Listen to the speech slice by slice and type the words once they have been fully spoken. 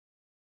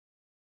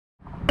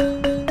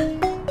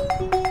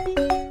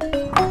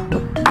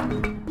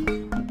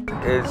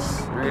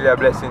It's really a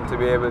blessing to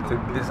be able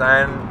to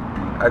design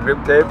a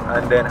grip tape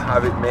and then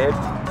have it made.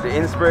 The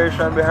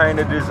inspiration behind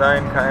the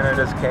design kind of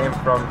just came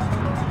from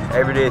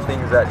everyday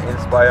things that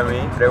inspire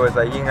me. There was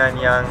a yin and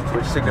yang,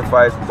 which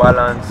signifies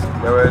balance.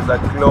 There was a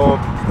globe,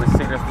 which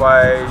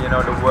signifies, you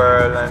know, the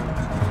world,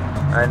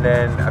 and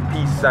then a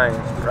peace sign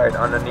right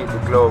underneath the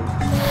globe.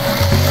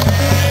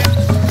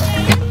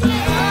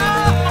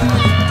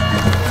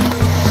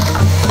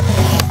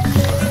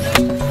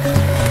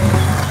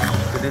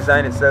 The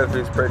design itself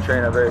is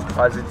portraying a very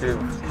positive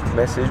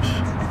message,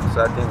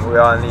 so I think we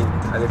all need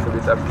a little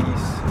bit of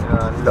peace, you know,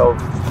 and love.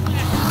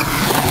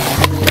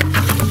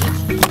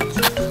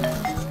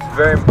 It's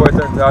very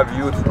important to have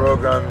youth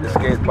program in the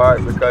skate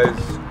park because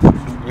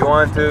you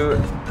want to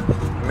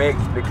make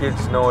the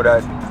kids know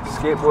that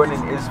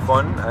skateboarding is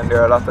fun and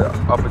there are a lot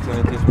of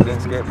opportunities within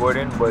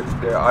skateboarding, but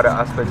there are other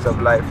aspects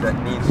of life that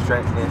need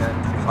strengthening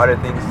and other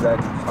things that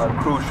are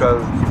crucial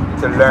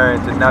to learn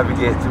to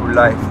navigate through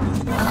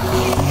life.